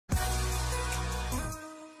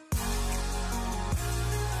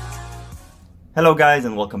Hello guys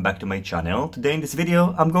and welcome back to my channel. Today in this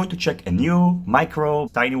video I'm going to check a new micro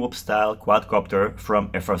tiny whoop style quadcopter from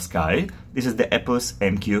FrSky. This is the Apus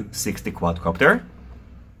MQ60 quadcopter.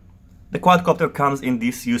 The quadcopter comes in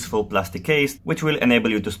this useful plastic case which will enable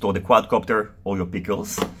you to store the quadcopter or your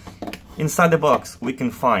pickles. Inside the box we can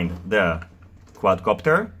find the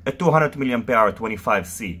quadcopter, a 200 mAh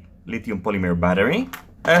 25C lithium polymer battery,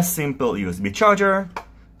 a simple USB charger,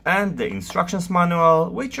 and the instructions manual,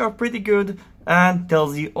 which are pretty good and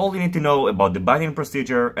tells you all you need to know about the binding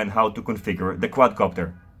procedure and how to configure the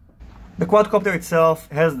quadcopter. The quadcopter itself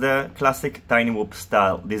has the classic tiny whoop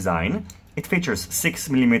style design. It features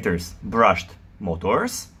 6mm brushed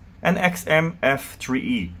motors, an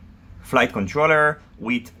XMF3E flight controller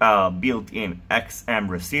with a built-in XM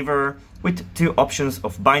receiver with two options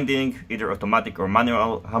of binding, either automatic or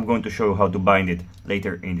manual. I'm going to show you how to bind it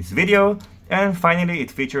later in this video. And finally,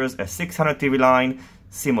 it features a 600 TV line,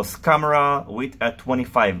 CMOS camera with a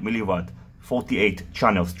 25mW 48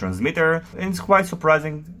 channels transmitter. And it's quite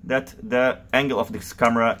surprising that the angle of this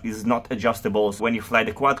camera is not adjustable. So when you fly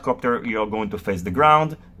the quadcopter, you're going to face the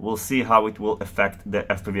ground. We'll see how it will affect the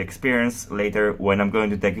FPV experience later when I'm going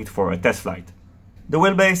to take it for a test flight. The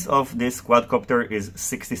wheelbase of this quadcopter is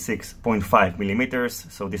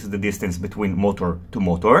 66.5mm, so this is the distance between motor to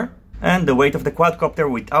motor. And the weight of the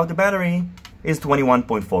quadcopter without the battery is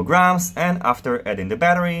 21.4 grams, and after adding the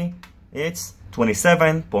battery, it's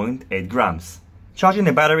 27.8 grams. Charging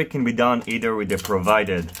the battery can be done either with the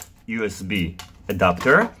provided USB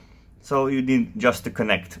adapter. So you need just to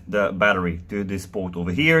connect the battery to this port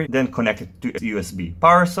over here, then connect it to a USB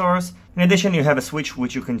power source. In addition, you have a switch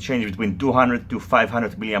which you can change between 200 to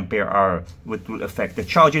 500 mAh, which will affect the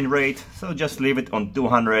charging rate. So just leave it on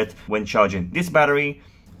 200 when charging this battery.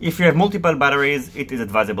 If you have multiple batteries, it is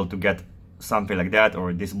advisable to get something like that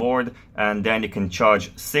or this board, and then you can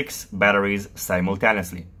charge 6 batteries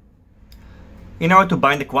simultaneously. In order to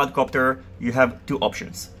bind the quadcopter, you have two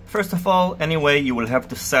options. First of all, anyway, you will have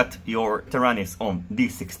to set your Taranis on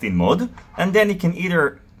D16 mode, and then you can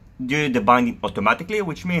either do the binding automatically,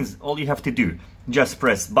 which means all you have to do, just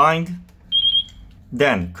press bind,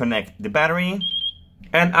 then connect the battery,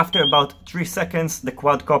 and after about 3 seconds, the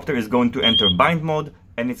quadcopter is going to enter bind mode,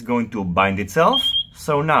 and it's going to bind itself.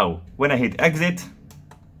 So now, when I hit exit,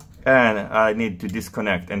 and I need to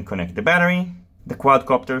disconnect and connect the battery, the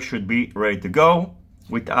quadcopter should be ready to go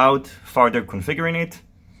without further configuring it.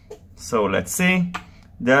 So let's see,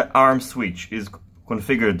 the arm switch is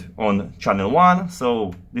configured on channel 1,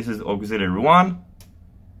 so this is auxiliary 1.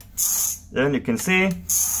 Then you can see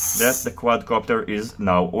that the quadcopter is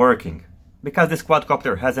now working. Because this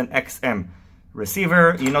quadcopter has an XM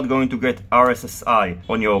receiver, you're not going to get RSSI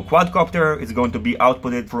on your quadcopter. It's going to be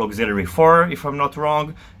outputted for auxiliary 4 if I'm not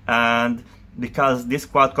wrong, and because this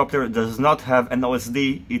quadcopter does not have an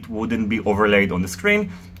OSD, it wouldn't be overlaid on the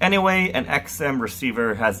screen. Anyway, an XM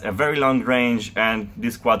receiver has a very long range, and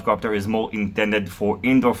this quadcopter is more intended for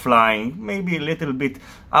indoor flying, maybe a little bit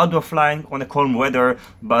outdoor flying on a calm weather,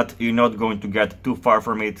 but you're not going to get too far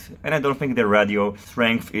from it, and I don't think the radio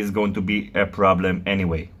strength is going to be a problem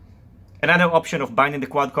anyway. Another option of binding the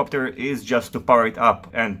quadcopter is just to power it up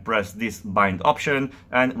and press this bind option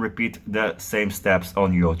and repeat the same steps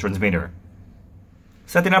on your transmitter.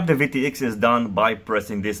 Setting up the VTX is done by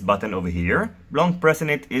pressing this button over here. Long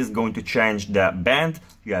pressing it is going to change the band.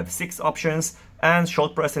 You have 6 options, and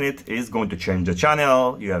short pressing it is going to change the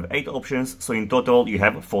channel. You have 8 options, so in total you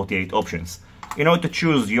have 48 options. In order to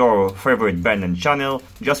choose your favorite band and channel,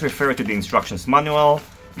 just refer to the instructions manual.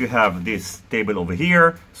 You have this table over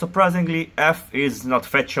here. Surprisingly, F is not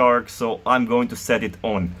Fat Shark, so I'm going to set it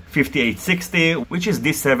on 5860, which is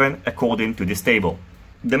D7 according to this table.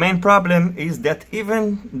 The main problem is that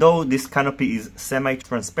even though this canopy is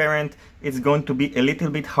semi-transparent, it's going to be a little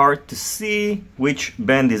bit hard to see which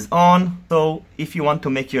band is on. So if you want to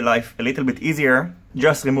make your life a little bit easier,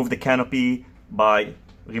 just remove the canopy by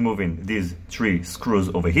removing these 3 screws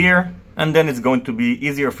over here, and then it's going to be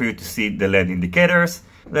easier for you to see the LED indicators.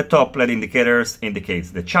 The top LED indicators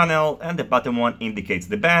indicates the channel, and the bottom one indicates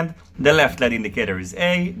the band. The left LED indicator is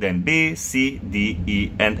A, then B, C, D,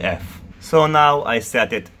 E, and F. So now I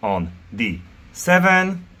set it on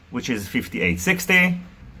D7, which is 5860,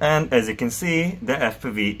 and as you can see, the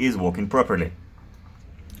FPV is working properly.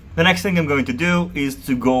 The next thing I'm going to do is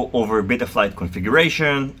to go over Betaflight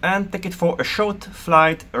configuration and take it for a short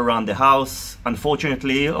flight around the house.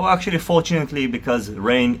 Unfortunately, or actually fortunately, because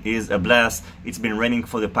rain is a blast, it's been raining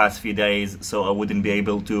for the past few days, so I wouldn't be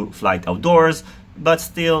able to fly outdoors. But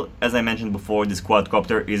still, as I mentioned before, this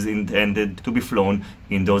quadcopter is intended to be flown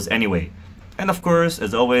indoors anyway. And of course,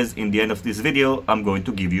 as always, in the end of this video, I'm going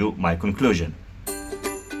to give you my conclusion.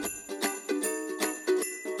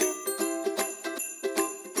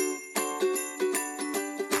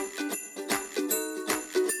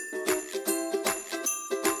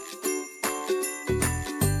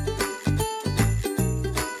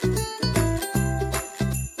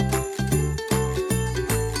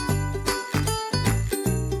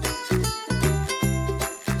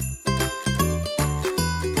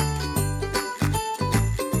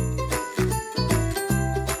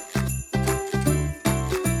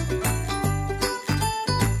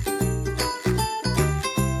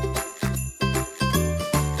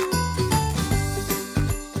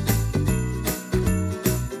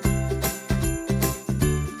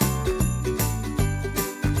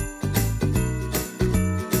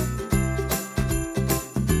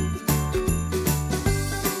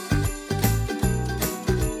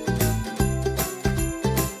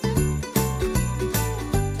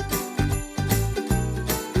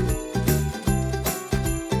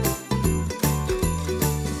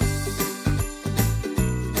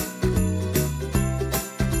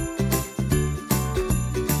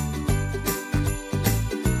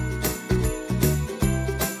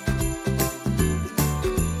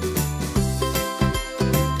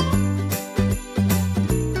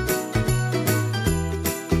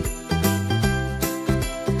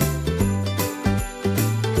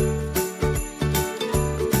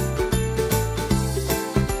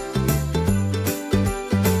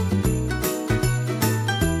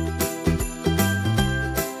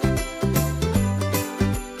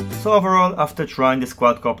 So overall, after trying this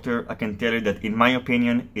quadcopter, I can tell you that in my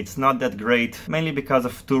opinion, it's not that great, mainly because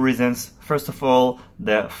of two reasons. First of all,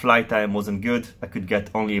 the flight time wasn't good. I could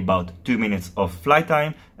get only about 2 minutes of flight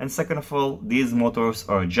time. And second of all, these motors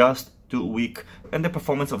are just too weak and the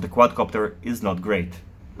performance of the quadcopter is not great.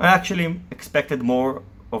 I actually expected more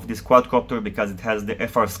of this quadcopter because it has the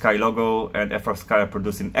FrSky logo, and FrSky are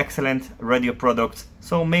producing excellent radio products,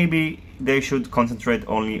 so maybe they should concentrate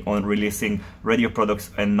only on releasing radio products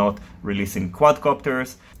and not releasing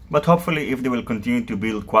quadcopters. But hopefully if they will continue to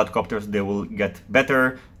build quadcopters, they will get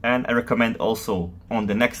better. And I recommend also on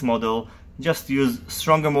the next model, just use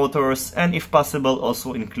stronger motors, and if possible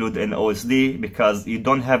also include an OSD, because you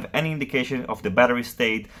don't have any indication of the battery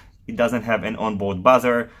state. It doesn't have an onboard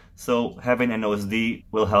buzzer, so having an OSD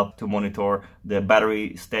will help to monitor the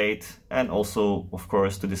battery state and also, of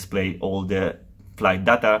course, to display all the flight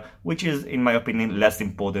data, which is, in my opinion, less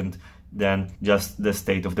important than just the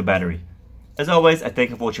state of the battery. As always, I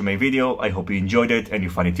thank you for watching my video. I hope you enjoyed it and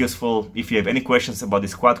you find it useful. If you have any questions about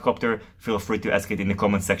this quadcopter, feel free to ask it in the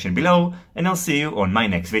comment section below, and I'll see you on my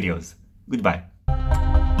next videos. Goodbye.